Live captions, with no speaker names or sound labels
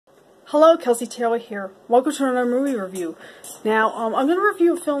Hello, Kelsey Taylor here. Welcome to another movie review. Now, I'm going to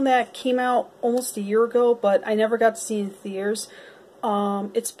review a film that came out almost a year ago, but I never got to see in theaters.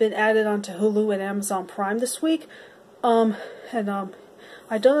 It's been added onto Hulu and Amazon Prime this week. I done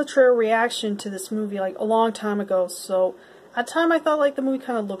a trailer reaction to this movie like a long time ago, so at the time I thought like the movie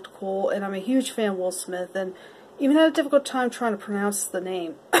kind of looked cool, and I'm a huge fan of Will Smith, and even had a difficult time trying to pronounce the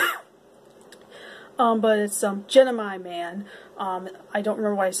name. But it's Gemini Man. I don't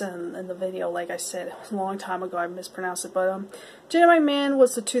remember what I said in the video. Like I said, it was a long time ago. I mispronounced it. But Gemini Man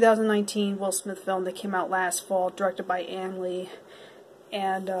was the 2019 Will Smith film that came out last fall, directed by Ang Lee.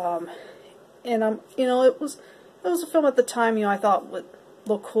 And you know, it was a film at the time. You know, I thought would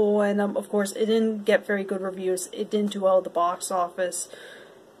look cool. And of course, it didn't get very good reviews. It didn't do well at the box office.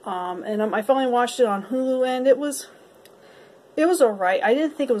 I finally watched it on Hulu, and it was alright. I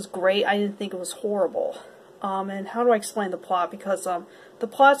didn't think it was great. I didn't think it was horrible. And how do I explain the plot? Because the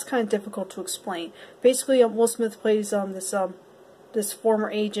plot's kind of difficult to explain. Basically, Will Smith plays this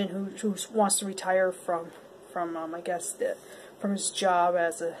former agent who wants to retire from I guess from his job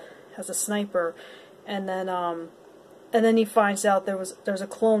as a sniper, and then he finds out there's a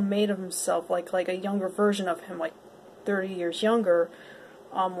clone made of himself, like a younger version of him, like 30 years younger,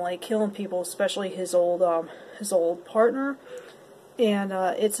 like killing people, especially his old partner. And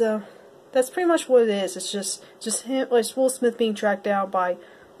that's pretty much what it is. It's just him, like Will Smith being tracked down by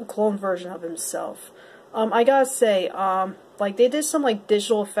a clone version of himself. I gotta say, like they did some like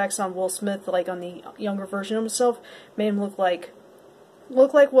digital effects on Will Smith, like on the younger version of himself, made him look like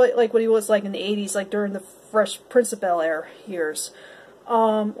what he was like in the 80s, like during the Fresh Prince of Bel-Air years.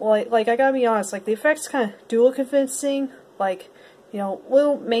 Like I gotta be honest, like the effects kind of do look convincing. Like, you know,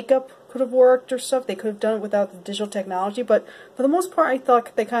 little makeup could have worked or stuff. They could have done it without the digital technology, but for the most part, I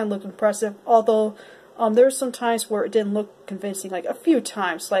thought they kind of looked impressive. Although there were some times where it didn't look convincing, like a few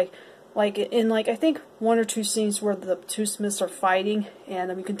times, like in like I think one or two scenes where the two Smiths are fighting,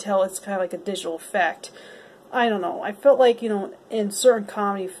 and you can tell it's kind of like a digital effect. I don't know. I felt like, you know, in certain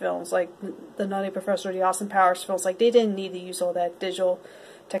comedy films, like the Nutty Professor, the Austin Powers films, like they didn't need to use all that digital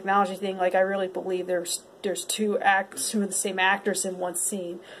technology thing. Like I really believe there's two of the same actors in one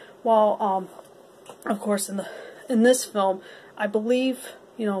scene. While of course in this film, I believe,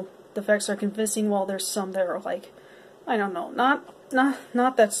 you know, the effects are convincing. While there's some that are like, I don't know, not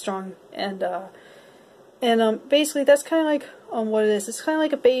that strong. And basically that's kind of like what it is. It's kind of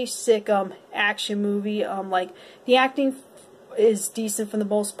like a basic action movie. Like the acting is decent for the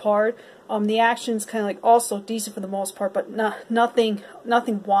most part. The action's kind of like also decent for the most part, but nothing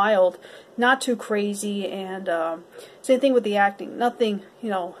wild, not too crazy. And same thing with the acting. Nothing,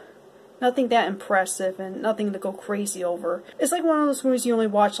 you know, nothing that impressive, and nothing to go crazy over. It's like one of those movies you only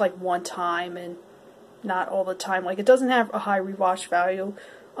watch like one time and not all the time. Like it doesn't have a high rewatch value.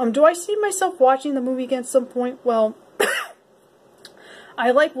 Do I see myself watching the movie again at some point? Well, I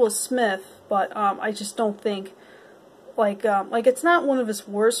like Will Smith, but I just don't think like it's not one of his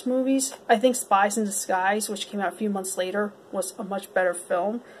worst movies. I think Spies in Disguise, which came out a few months later, was a much better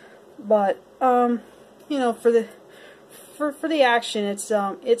film. But you know, for the action, it's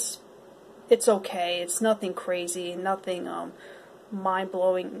okay. It's nothing crazy, nothing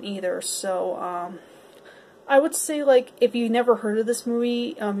mind-blowing either. So I would say, like, if you never heard of this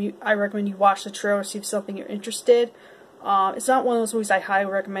movie, I recommend you watch the trailer, see if something you're interested. It's not one of those movies I highly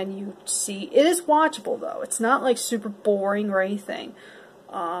recommend you see. It is watchable though. It's not like super boring or anything.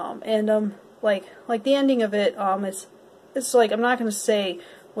 Like the ending of it, it's like, I'm not gonna say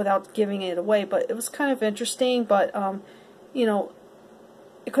without giving it away, but it was kind of interesting. But you know,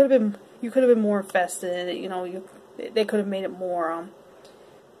 it could have been, you could have been more invested in it. You know, they could have made it more.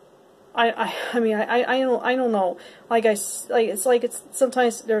 I don't know. It's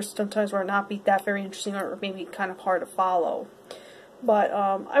sometimes there's sometimes where it not be that very interesting, or maybe kind of hard to follow. But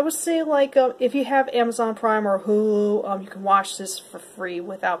I would say, like, if you have Amazon Prime or Hulu, you can watch this for free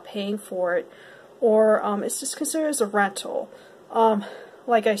without paying for it, or it's just considered as a rental.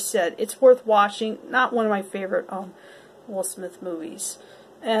 Like I said, it's worth watching. Not one of my favorite Will Smith movies.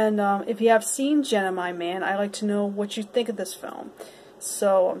 And if you have seen Gemini Man, I'd like to know what you think of this film.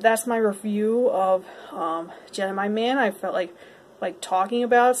 So that's my review of Gemini Man. I felt like talking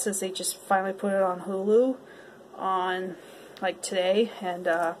about it since they just finally put it on Hulu on like today, and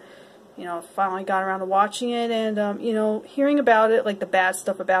you know, finally got around to watching it, and you know, hearing about it, like the bad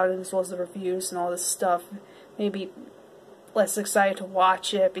stuff about it as well as the reviews and all this stuff, maybe less excited to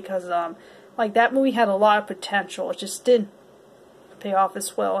watch it, because like that movie had a lot of potential. It just didn't pay off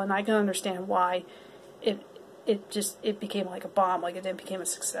as well, and I can understand why it became like a bomb, like it didn't become a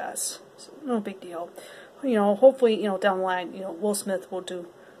success. So, no big deal. You know, hopefully, you know, down the line, you know, Will Smith will do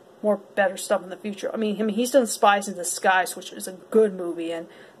more better stuff in the future. I mean, he's done Spies in Disguise, which is a good movie, and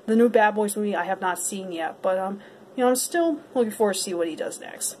the new Bad Boys movie I have not seen yet, but you know, I'm still looking forward to see what he does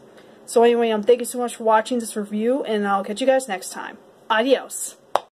next. So anyway, thank you so much for watching this review, and I'll catch you guys next time. Adios.